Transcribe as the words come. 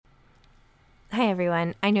Hi,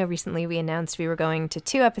 everyone. I know recently we announced we were going to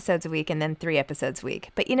 2 episodes a week and then 3 episodes a week.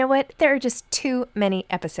 But you know what? There are just too many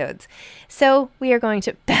episodes. So we are going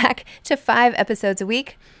back to 5 episodes a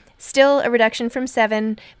week. Still a reduction from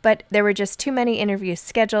 7, but there were just too many interviews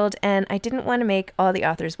scheduled, and I didn't want to make all the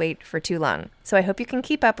authors wait for too long. So I hope you can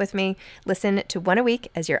keep up with me. Listen to 1 a week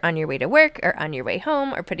as you're on your way to work or on your way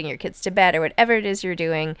home or putting your kids to bed or whatever it is you're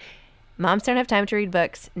doing. Moms Don't Have Time to Read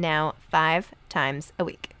Books, now 5 times a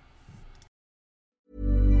week.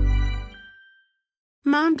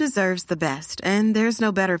 Mom deserves the best, and there's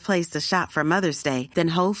no better place to shop for Mother's Day than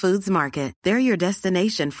Whole Foods Market. They're your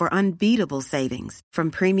destination for unbeatable savings, from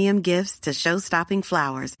premium gifts to show-stopping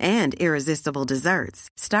flowers and irresistible desserts.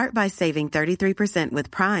 Start by saving 33% with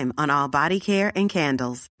Prime on all body care and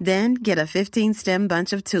candles. Then get a 15-stem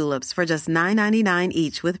bunch of tulips for just $9.99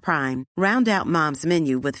 each with Prime. Round out Mom's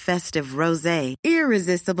menu with festive rosé,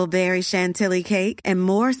 irresistible berry chantilly cake, and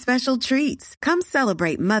more special treats. Come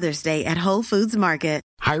celebrate Mother's Day at Whole Foods Market.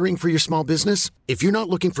 Hiring for your small business? If you're not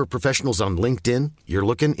looking for professionals on LinkedIn, you're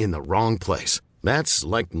looking in the wrong place. That's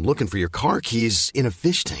like looking for your car keys in a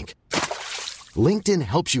fish tank. LinkedIn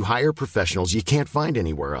helps you hire professionals you can't find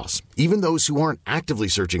anywhere else, even those who aren't actively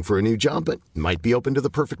searching for a new job but might be open to the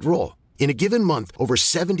perfect role. In a given month, over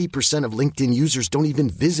 70% of LinkedIn users don't even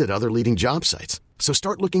visit other leading job sites. So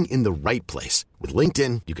start looking in the right place. With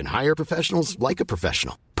LinkedIn, you can hire professionals like a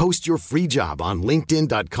professional. Post your free job on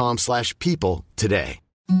linkedin.com/people today.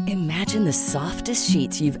 Imagine the softest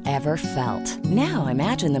sheets you've ever felt. Now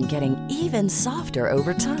imagine them getting even softer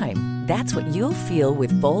over time. That's what you'll feel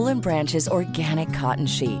with Boll & Branch's organic cotton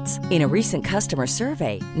sheets. In a recent customer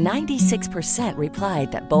survey, 96%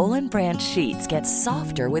 replied that Boll & Branch sheets get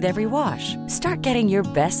softer with every wash. Start getting your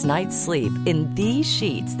best night's sleep in these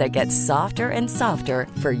sheets that get softer and softer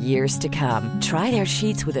for years to come. Try their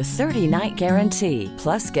sheets with a 30-night guarantee.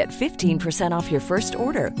 Plus, get 15% off your first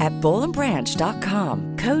order at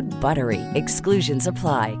bollandbranch.com. Code BUTTERY. Exclusions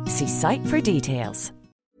apply. See site for details.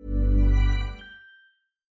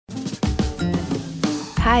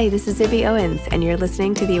 Hi, this is Zibby Owens, and you're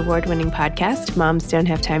listening to the award-winning podcast, Moms Don't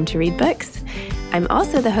Have Time to Read Books. I'm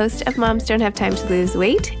also the host of Moms Don't Have Time to Lose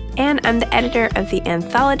Weight, and I'm the editor of the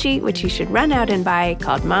anthology, which you should run out and buy,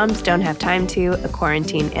 called Moms Don't Have Time to, a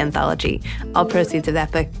Quarantine Anthology. All proceeds of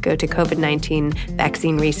that book go to COVID-19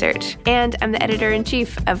 vaccine research. And I'm the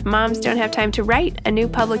editor-in-chief of Moms Don't Have Time to Write, a new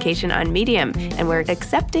publication on Medium, and we're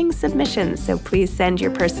accepting submissions, so please send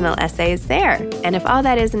your personal essays there. And if all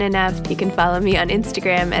that isn't enough, you can follow me on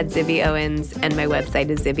Instagram at Zibby Owens, and my website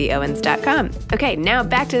is zibbyowens.com. Okay, now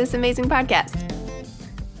back to this amazing podcast.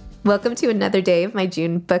 Welcome to another day of my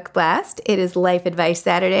June book blast. It is Life Advice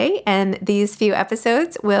Saturday, and these few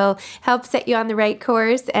episodes will help set you on the right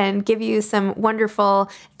course and give you some wonderful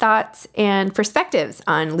thoughts and perspectives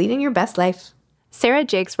on leading your best life. Sarah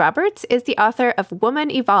Jakes Roberts is the author of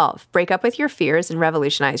Woman Evolve: Break Up with Your Fears and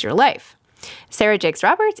Revolutionize Your Life. Sarah Jakes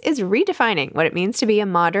Roberts is redefining what it means to be a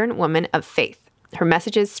modern woman of faith. Her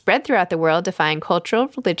messages spread throughout the world, defying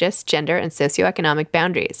cultural, religious, gender, and socioeconomic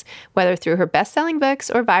boundaries. Whether through her best-selling books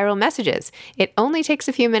or viral messages, it only takes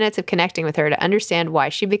a few minutes of connecting with her to understand why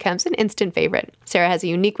she becomes an instant favorite. Sarah has a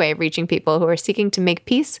unique way of reaching people who are seeking to make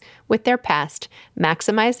peace with their past,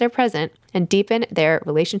 maximize their present, and deepen their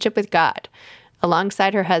relationship with God.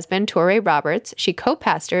 Alongside her husband, Touré Roberts, she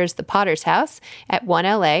co-pastors the Potter's House at One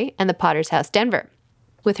LA and the Potter's House Denver.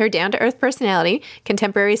 With her down-to-earth personality,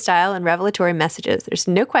 contemporary style, and revelatory messages, there's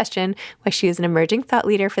no question why she is an emerging thought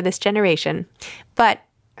leader for this generation. But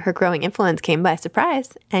her growing influence came by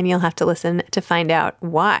surprise, and you'll have to listen to find out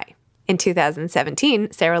why. In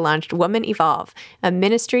 2017, Sarah launched Woman Evolve, a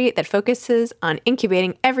ministry that focuses on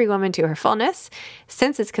incubating every woman to her fullness.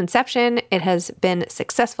 Since its conception, it has been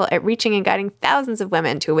successful at reaching and guiding thousands of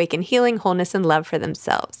women to awaken healing, wholeness, and love for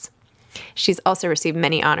themselves. She's also received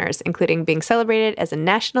many honors, including being celebrated as a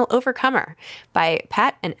national overcomer by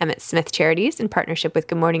Pat and Emmett Smith Charities in partnership with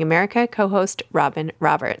Good Morning America co-host Robin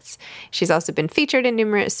Roberts. She's also been featured in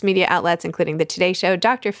numerous media outlets, including The Today Show,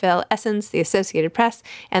 Dr. Phil, Essence, The Associated Press,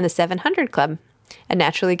 and The 700 Club. A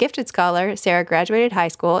naturally gifted scholar, Sarah graduated high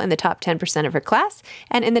school in the top 10% of her class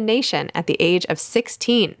and in the nation at the age of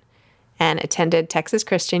 16, and attended Texas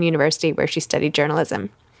Christian University, where she studied journalism.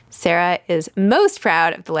 Sarah is most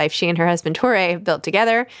proud of the life she and her husband Touré have built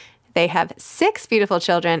together. They have 6 beautiful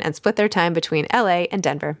children and split their time between LA and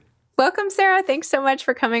Denver. Welcome, Sarah. Thanks so much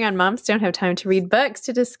for coming on Moms Don't Have Time to Read Books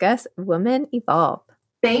to discuss Woman Evolve.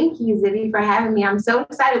 Thank you, Zibby, for having me. I'm so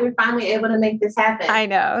excited we're finally able to make this happen. I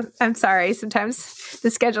know. I'm sorry. Sometimes the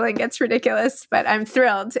scheduling gets ridiculous, but I'm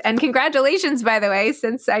thrilled. And congratulations, by the way,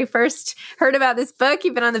 since I first heard about this book,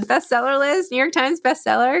 you've been on the bestseller list, New York Times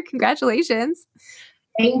bestseller. Congratulations.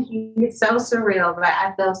 Thank you. It's so surreal, but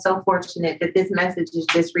I feel so fortunate that this message is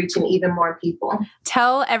just reaching even more people.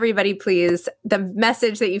 Tell everybody, please, the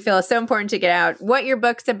message that you feel is so important to get out, what your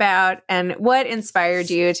book's about, and what inspired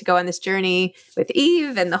you to go on this journey with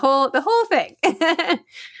Eve and the whole thing. The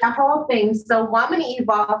whole thing. So Woman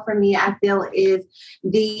Evolve for me, I feel, is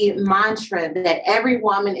the mantra that every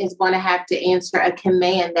woman is going to have to answer, a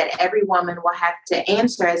command that every woman will have to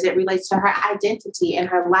answer as it relates to her identity and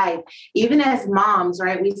her life. Even as moms,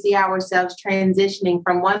 right? We see ourselves transitioning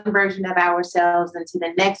from one version of ourselves into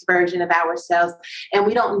the next version of ourselves. And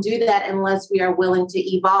we don't do that unless we are willing to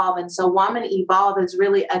evolve. And so Woman Evolve is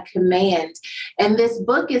really a command. And this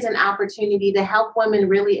book is an opportunity to help women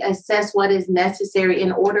really assess what is necessary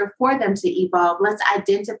in order for them to evolve. Let's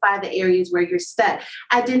identify the areas where you're stuck.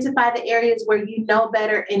 Identify the areas where you know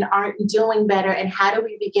better and aren't doing better. And how do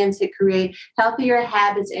we begin to create healthier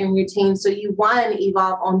habits and routines so you, one,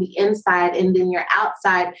 evolve on the inside, and then your outside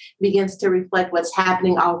begins to reflect what's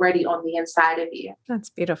happening already on the inside of you. That's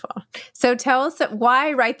beautiful. So tell us,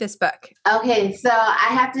 why write this book? Okay, so I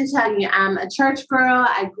have to tell you, I'm a church girl.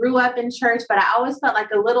 I grew up in church, but I always felt like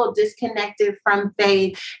a little disconnected from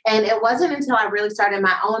faith. And it wasn't until I really started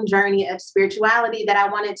my own journey of spirituality that I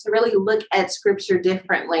wanted to really look at scripture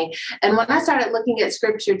differently. And when I started looking at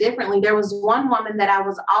scripture differently, there was one woman that I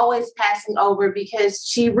was always passing over because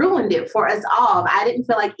she ruined it for us all. I didn't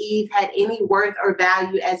feel like Eve had any worth or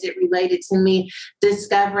value as it related to me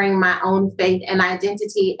discovering my own faith and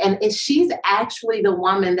identity. And she's actually the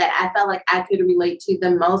woman that I felt like I could relate to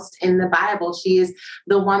the most in the Bible. She is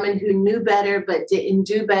the woman who knew better but didn't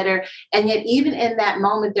do better. And yet even in that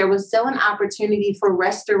moment, there was still an opportunity for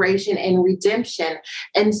restoration and redemption.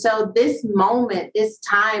 And so this moment, this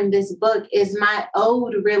time, this book is my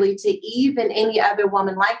ode really to Eve and any other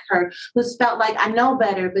woman like her who's felt like I know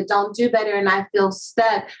better but don't do better and I feel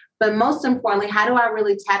stuck. But most importantly, how do I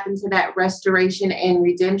really tap into that restoration and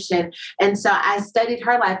redemption? And so I studied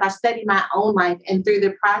her life. I studied my own life. And through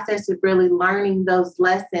the process of really learning those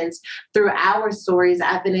lessons through our stories,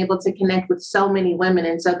 I've been able to connect with so many women.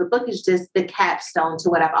 And so the book is just the capstone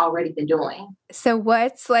to what I've already been doing. So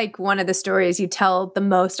what's like one of the stories you tell the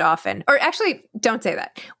most often? Or actually, don't say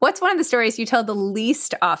that. What's one of the stories you tell the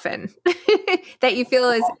least often that you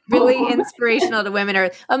feel is really inspirational to women,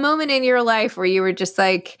 or a moment in your life where you were just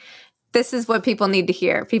like, this is what people need to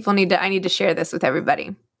hear. I need to share this with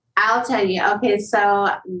everybody. I'll tell you. Okay, so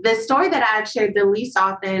the story that I've shared the least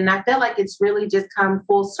often, and I feel like it's really just come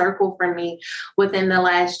full circle for me within the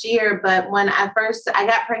last year. But when I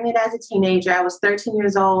got pregnant as a teenager, I was 13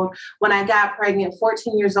 years old. When I got pregnant,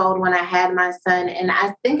 14 years old when I had my son. And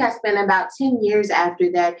I think I spent about 10 years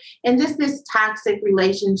after that in just this toxic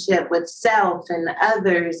relationship with self and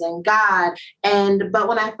others and God. But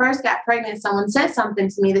when I first got pregnant, someone said something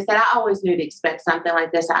to me. They said, I always knew to expect something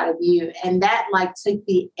like this out of you. And that took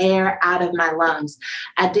the air out of my lungs.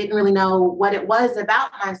 I didn't really know what it was about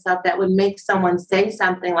myself that would make someone say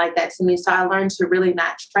something like that to me. So I learned to really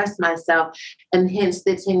not trust myself, and hence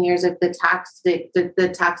the 10 years of the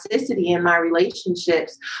toxicity in my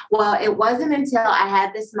relationships. Well, it wasn't until I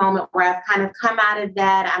had this moment where I've kind of come out of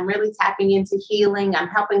that. I'm really tapping into healing. I'm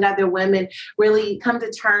helping other women really come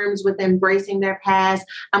to terms with embracing their past.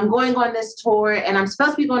 I'm going on this tour, and I'm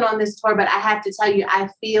supposed to be going on this tour, but I have to tell you, I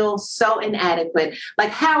feel so inadequate. Like,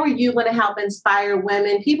 how are you going to help inspire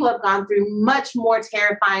women? People have gone through much more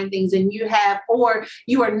terrifying things than you have, or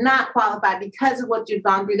you are not qualified because of what you've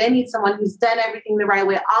gone through. They need someone who's done everything the right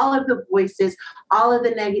way. All of the voices, all of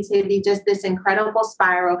the negativity, just this incredible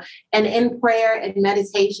spiral. And in prayer and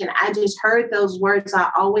meditation, I just heard those words. I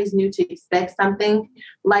always knew to expect something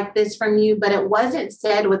like this from you, but it wasn't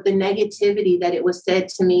said with the negativity that it was said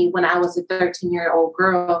to me when I was a 13-year-old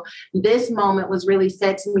girl. This moment was really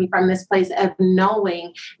said to me from this place of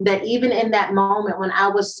knowing that even in that moment when I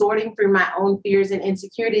was sorting through my own fears and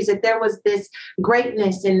insecurities, that there was this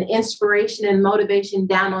greatness and inspiration and motivation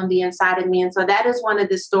down on the inside of me. And so that is one of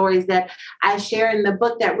the stories that I share in the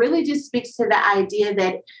book that really just speaks to the idea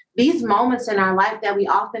that these moments in our life that we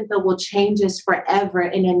often feel will change us forever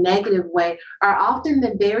in a negative way are often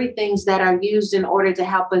the very things that are used in order to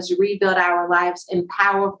help us rebuild our lives in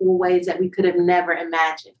powerful ways that we could have never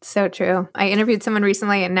imagined. So true. I interviewed someone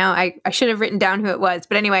recently, and now I should have written down who it was.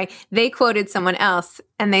 But anyway, they quoted someone else,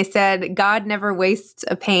 and they said, God never wastes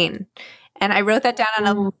a pain. And I wrote that down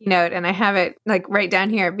on a note and I have it like right down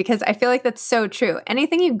here because I feel like that's so true.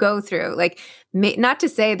 Anything you go through, like not to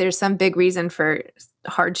say there's some big reason for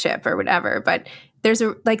hardship or whatever, but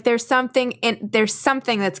there's something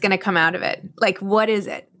that's going to come out of it. Like, what is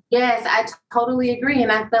it? Yes, I totally agree.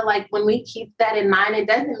 And I feel like when we keep that in mind, it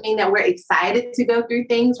doesn't mean that we're excited to go through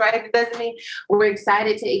things, right? It doesn't mean we're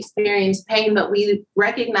excited to experience pain, but we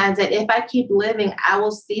recognize that if I keep living, I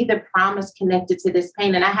will see the promise connected to this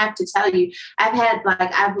pain. And I have to tell you,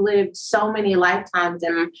 I've lived so many lifetimes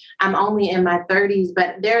and I'm only in my 30s,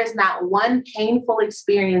 but there is not one painful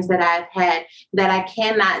experience that I've had that I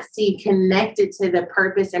cannot see connected to the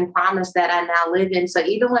purpose and promise that I now live in. So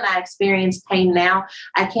even when I experience pain now,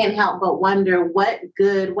 I can't help but wonder what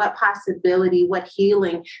good, what possibility, what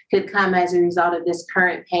healing could come as a result of this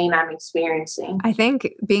current pain I'm experiencing. I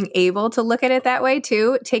think being able to look at it that way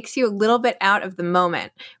too takes you a little bit out of the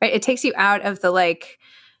moment, right? It takes you out of the like,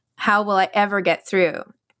 how will I ever get through?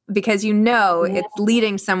 Because it's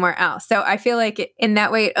leading somewhere else. So I feel like in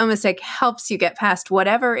that way, it almost like helps you get past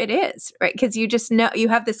whatever it is, right? Because you just know you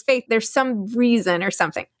have this faith. There's some reason or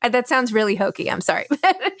something. That sounds really hokey. I'm sorry.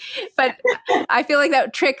 But I feel like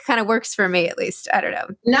that trick kind of works for me, at least. I don't know.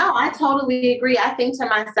 No, I totally agree. I think to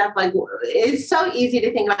myself, like, it's so easy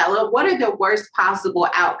to think about, look, what are the worst possible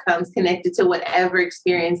outcomes connected to whatever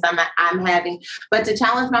experience I'm having? But to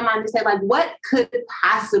challenge my mind to say, like, what could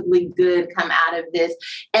possibly good come out of this?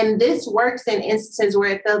 And this works in instances where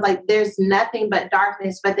it feels like there's nothing but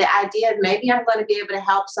darkness. But the idea of maybe I'm going to be able to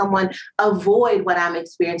help someone avoid what I'm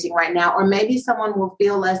experiencing right now, or maybe someone will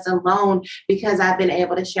feel less alone because I've been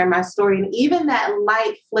able to share my story. And even that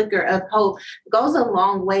light flicker of hope goes a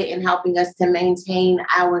long way in helping us to maintain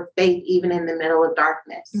our faith, even in the middle of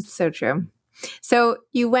darkness. It's so true. So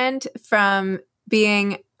you went from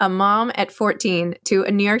being a mom at 14 to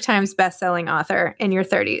a New York Times bestselling author in your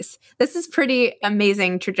 30s. This is pretty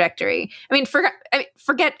amazing trajectory. I mean,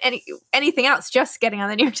 forget anything else, just getting on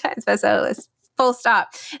the New York Times bestseller list. Full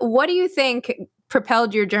stop. What do you think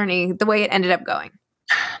propelled your journey the way it ended up going?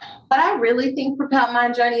 What I really think propelled my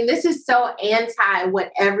journey, and this is so anti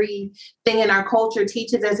what everything in our culture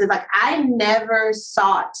teaches us, is like, I never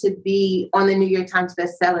sought to be on the New York Times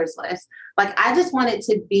bestsellers list. Like, I just wanted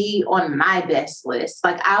to be on my best list.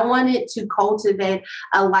 Like, I wanted to cultivate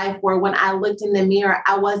a life where when I looked in the mirror,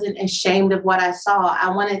 I wasn't ashamed of what I saw. I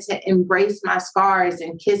wanted to embrace my scars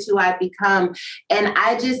and kiss who I've become. And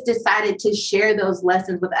I just decided to share those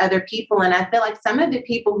lessons with other people. And I feel like some of the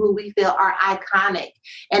people who we feel are iconic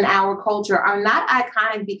in our culture are not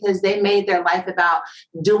iconic because they made their life about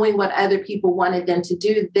doing what other people wanted them to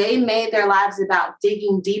do. They made their lives about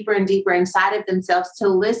digging deeper and deeper inside of themselves to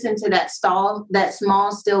listen to that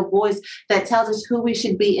small, still voice that tells us who we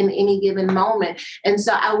should be in any given moment. And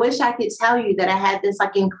so I wish I could tell you that I had this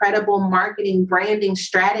like incredible marketing branding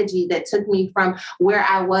strategy that took me from where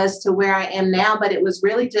I was to where I am now. But it was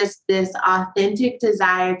really just this authentic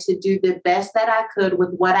desire to do the best that I could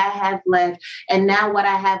with what I have left. And now what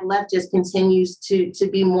I have left just continues to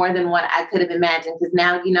be more than what I could have imagined. Because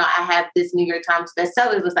now, I have this New York Times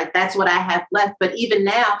bestseller. It's like, that's what I have left. But even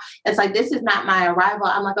now, it's like, this is not my arrival.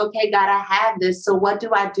 I'm like, okay, God, I have this. So what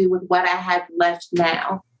do I do with what I have left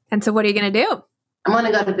now? And so what are you going to do? I'm going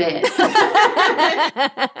to go to bed.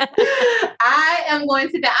 I am going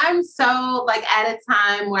to bed. I'm so at a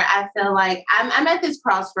time where I feel like I'm at this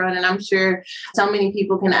crossroad, and I'm sure so many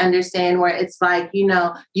people can understand where it's like, you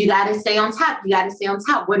got to stay on top. You got to stay on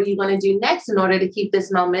top. What are you going to do next in order to keep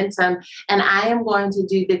this momentum? And I am going to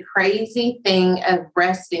do the crazy thing of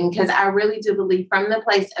resting, because I really do believe from the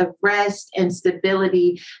place of rest and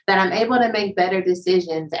stability that I'm able to make better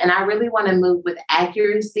decisions. And I really want to move with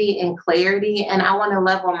accuracy and clarity. And I want to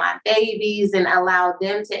love on my babies and allow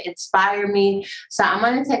them to inspire me. So I'm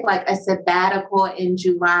going to take a sabbatical in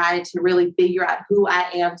July to really figure out who I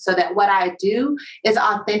am, so that what I do is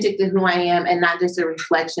authentic to who I am and not just a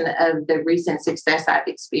reflection of the recent success I've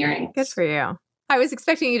experienced. Good for you. I was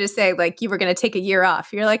expecting you to say you were going to take a year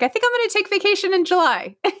off. You're like, I think I'm going to take vacation in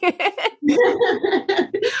July.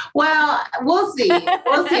 Well, we'll see.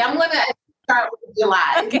 We'll see. I'm going to start with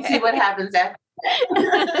July and see what happens after.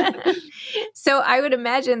 So I would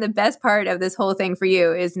imagine the best part of this whole thing for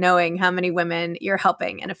you is knowing how many women you're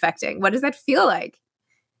helping and affecting. What does that feel like?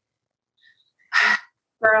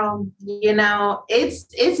 Girl,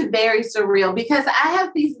 it's very surreal, because I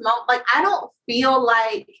have these moments, I don't feel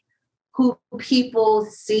like who people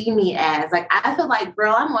see me as. Like, I feel like,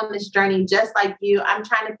 girl, I'm on this journey just like you. I'm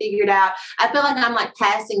trying to figure it out. I feel like I'm like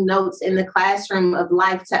passing notes in the classroom of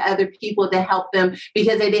life to other people to help them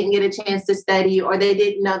because they didn't get a chance to study or they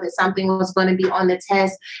didn't know that something was going to be on the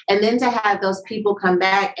test. And then to have those people come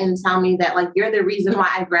back and tell me that, like, you're the reason why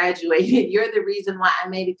I graduated. You're the reason why I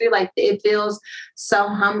made it through. Like, it feels so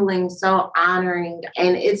humbling, so honoring.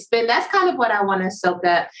 And that's kind of what I want to soak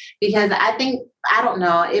up, because I don't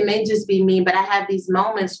know, it may just be me, but I have these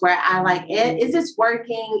moments where I like, is this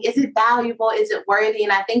working? Is it valuable? Is it worthy?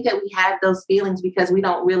 And I think that we have those feelings because we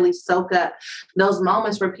don't really soak up those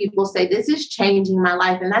moments where people say, this is changing my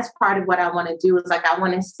life. And that's part of what I want to do, is like, I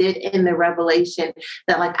want to sit in the revelation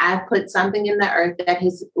that, like, I've put something in the earth that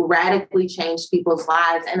has radically changed people's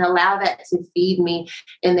lives, and allow that to feed me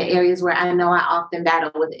in the areas where I know I often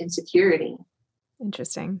battle with insecurity.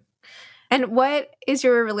 Interesting. And what is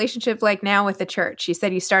your relationship like now with the church? You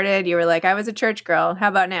said you were like, I was a church girl. How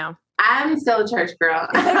about now? I'm still a church girl.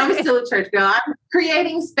 I'm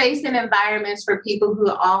creating space and environments for people who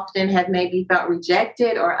often have maybe felt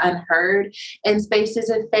rejected or unheard in spaces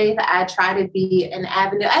of faith. I try to be an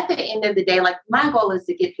avenue. At the end of the day, like, my goal is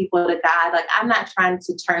to get people to God. Like, I'm not trying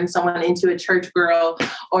to turn someone into a church girl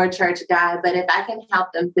or a church guy, but if I can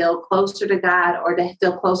help them feel closer to God or to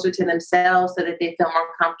feel closer to themselves so that they feel more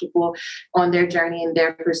comfortable on their journey and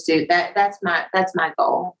their pursuit, that's my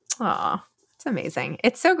goal. Aw. It's amazing.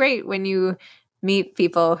 It's so great when you meet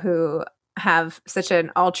people who have such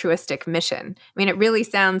an altruistic mission. I mean, it really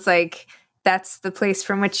sounds like that's the place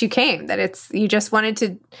from which you came, that you just wanted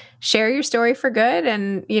to share your story for good.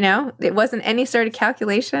 And, it wasn't any sort of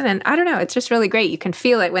calculation. And I don't know, it's just really great. You can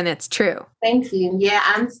feel it when it's true. Thank you. Yeah,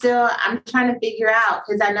 I'm trying to figure out,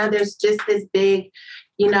 because I know there's just this big,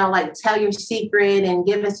 like, tell your secret and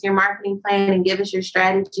give us your marketing plan and give us your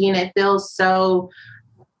strategy. And it feels so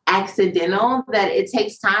accidental that it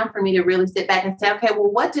takes time for me to really sit back and say, okay,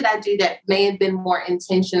 well, what did I do that may have been more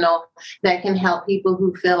intentional that can help people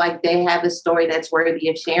who feel like they have a story that's worthy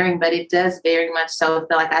of sharing? But it does very much so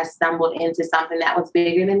feel like I stumbled into something that was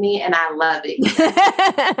bigger than me, and I love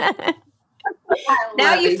it.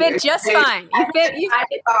 Now you fit just fine.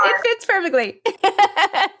 It fits perfectly.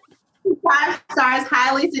 5 stars,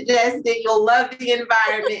 highly suggested. You'll love the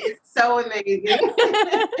environment. It's so amazing.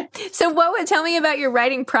 So tell me about your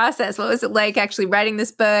writing process. What was it like actually writing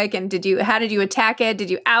this book? And how did you attack it? Did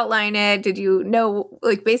you outline it? Did you know,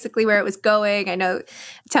 like, basically where it was going?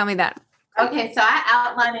 Tell me that. Okay, so I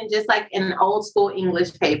outline it just like an old school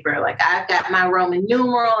English paper. Like, I've got my Roman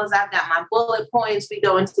numerals, I've got my bullet points. We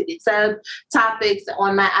go into the subtopics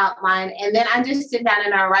on my outline, and then I just sit down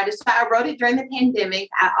and I write it. So I wrote it during the pandemic.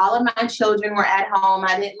 All of my children were at home.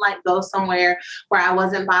 I didn't go somewhere where I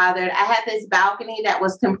wasn't bothered. I had this balcony that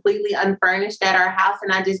was completely unfurnished at our house,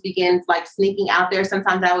 and I just began sneaking out there.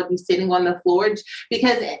 Sometimes I would be sitting on the floor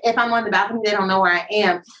because if I'm on the balcony, they don't know where I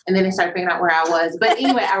am, and then they start figuring out where I was. But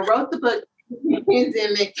anyway, I wrote the book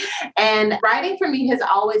pandemic, and writing for me has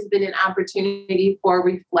always been an opportunity for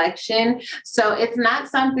reflection. So it's not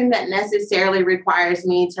something that necessarily requires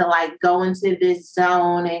me to go into this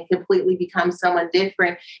zone and completely become someone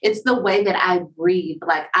different. It's the way that I breathe.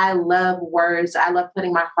 I love words. I love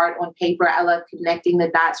putting my heart on paper. I love connecting the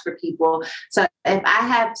dots for people. So if I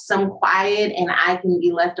have some quiet and I can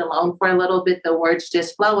be left alone for a little bit, the words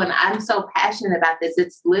just flow. And I'm so passionate about this.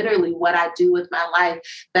 It's literally what I do with my life,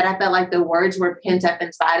 that I felt like the words were pent up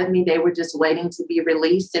inside of me. They were just waiting to be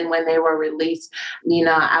released. And when they were released,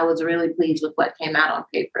 I was really pleased with what came out on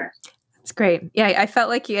paper. That's great. Yeah, I felt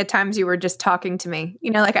like at times you were just talking to me.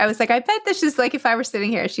 I was like, I bet this is if I were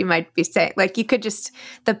sitting here, she might be saying, you could just,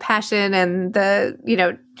 the passion and the,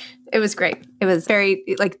 it was great. It was very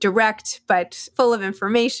direct, but full of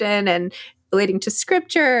information and relating to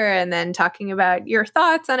scripture, and then talking about your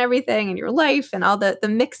thoughts on everything and your life, and all the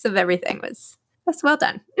mix of everything that's well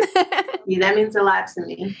done. Yeah, that means a lot to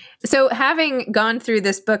me. So, having gone through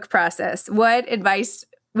this book process, what advice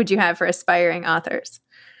would you have for aspiring authors?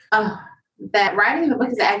 That writing the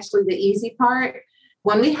book is actually the easy part.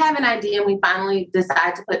 When we have an idea and we finally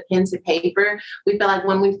decide to put pen to paper, we feel like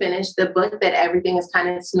when we finish the book that everything is kind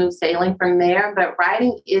of smooth sailing from there. But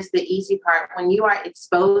writing is the easy part. When you are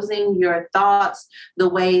exposing your thoughts, the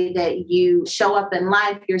way that you show up in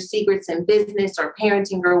life, your secrets in business or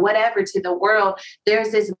parenting or whatever to the world, there's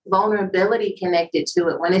this vulnerability connected to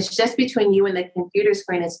it. When it's just between you and the computer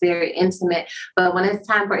screen, it's very intimate. But when it's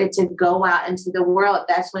time for it to go out into the world,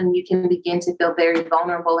 that's when you can begin to feel very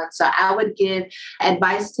vulnerable. And so I would give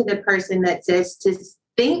advice to the person that says to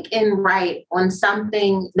think and write on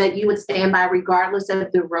something that you would stand by regardless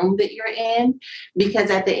of the room that you're in, because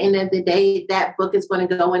at the end of the day, that book is going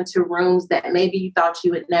to go into rooms that maybe you thought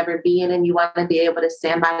you would never be in, and you want to be able to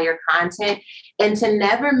stand by your content and to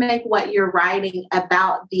never make what you're writing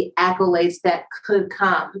about the accolades that could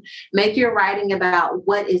come. Make your writing about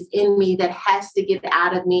what is in me that has to get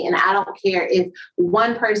out of me, and I don't care if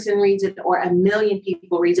one person reads it or 1 million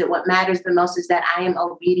people reads it. What matters the most is that I am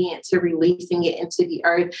obedient to releasing it into the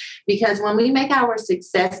earth. Because when we make our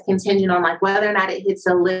success contingent on like whether or not it hits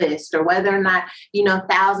a list or whether or not,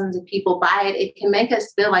 thousands of people buy it, it can make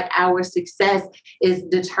us feel like our success is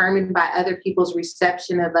determined by other people's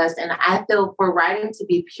reception of us. And I feel for writing to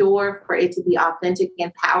be pure, for it to be authentic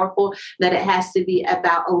and powerful, that it has to be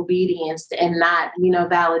about obedience and not,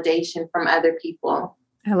 validation from other people.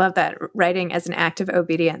 I love that. Writing as an act of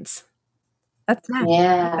obedience. That's nice.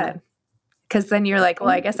 Yeah. Because then you're like, well,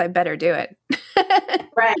 I guess I better do it.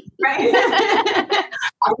 Right.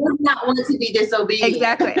 I would not want to be disobedient.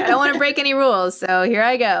 Exactly. I don't want to break any rules. So here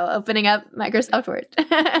I go, opening up Microsoft Word.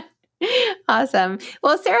 Awesome.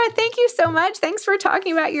 Well, Sarah, thank you so much. Thanks for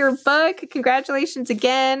talking about your book. Congratulations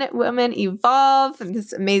again, Women Evolve, and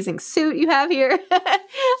this amazing suit you have here. I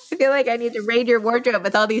feel like I need to raid your wardrobe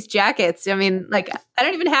with all these jackets. I mean, I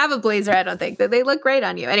don't even have a blazer, I don't think. They look great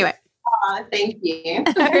on you. Anyway. Thank you.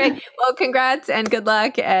 All right. Well, congrats and good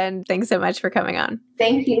luck. And thanks so much for coming on.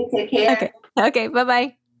 Thank you. Take care. Okay. Bye-bye.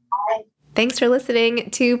 Bye. Thanks for listening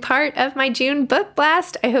to part of my June book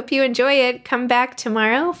blast. I hope you enjoy it. Come back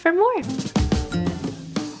tomorrow for more.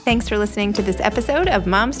 Thanks for listening to this episode of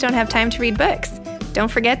Moms Don't Have Time to Read Books. Don't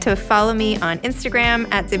forget to follow me on Instagram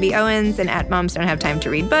at Zibby Owens and at Moms Don't Have Time to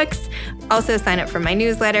Read Books. Also sign up for my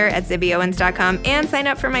newsletter at zibbyowens.com and sign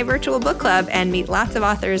up for my virtual book club and meet lots of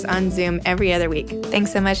authors on Zoom every other week.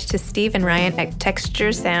 Thanks so much to Steve and Ryan at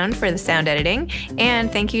Texture Sound for the sound editing. And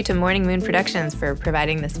thank you to Morning Moon Productions for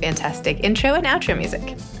providing this fantastic intro and outro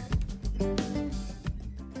music.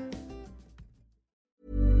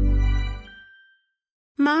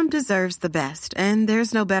 Mom deserves the best, and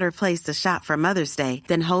there's no better place to shop for Mother's Day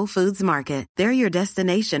than Whole Foods Market. They're your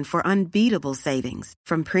destination for unbeatable savings,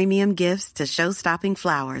 from premium gifts to show-stopping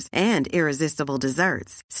flowers and irresistible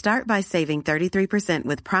desserts. Start by saving 33%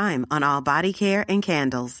 with Prime on all body care and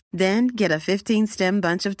candles. Then get a 15-stem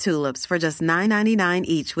bunch of tulips for just $9.99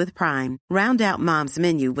 each with Prime. Round out Mom's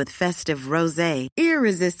menu with festive rosé,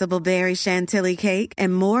 irresistible berry chantilly cake,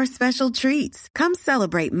 and more special treats. Come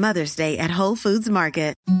celebrate Mother's Day at Whole Foods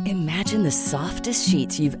Market. Imagine the softest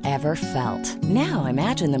sheets you've ever felt. Now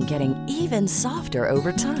imagine them getting even softer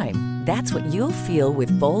over time. That's what you'll feel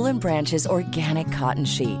with Boll & Branch's organic cotton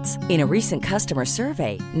sheets. In a recent customer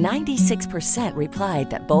survey, 96% replied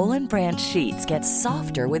that Boll & Branch sheets get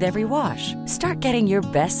softer with every wash. Start getting your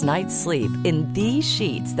best night's sleep in these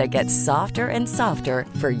sheets that get softer and softer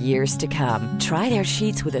for years to come. Try their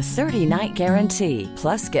sheets with a 30-night guarantee.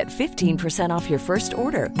 Plus, get 15% off your first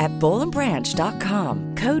order at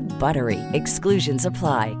bollandbranch.com. Code BUTTERY. Exclusions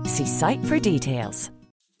apply. See site for details.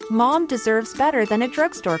 Mom deserves better than a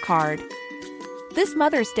drugstore card. This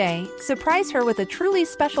Mother's Day, surprise her with a truly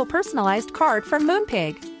special personalized card from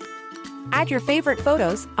Moonpig. Add your favorite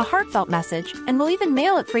photos, a heartfelt message, and we'll even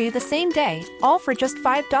mail it for you the same day, all for just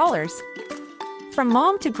 $5. From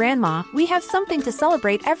mom to grandma, we have something to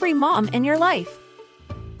celebrate every mom in your life.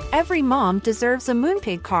 Every mom deserves a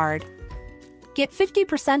Moonpig card. Get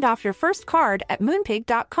 50% off your first card at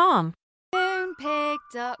moonpig.com.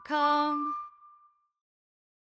 Moonpig.com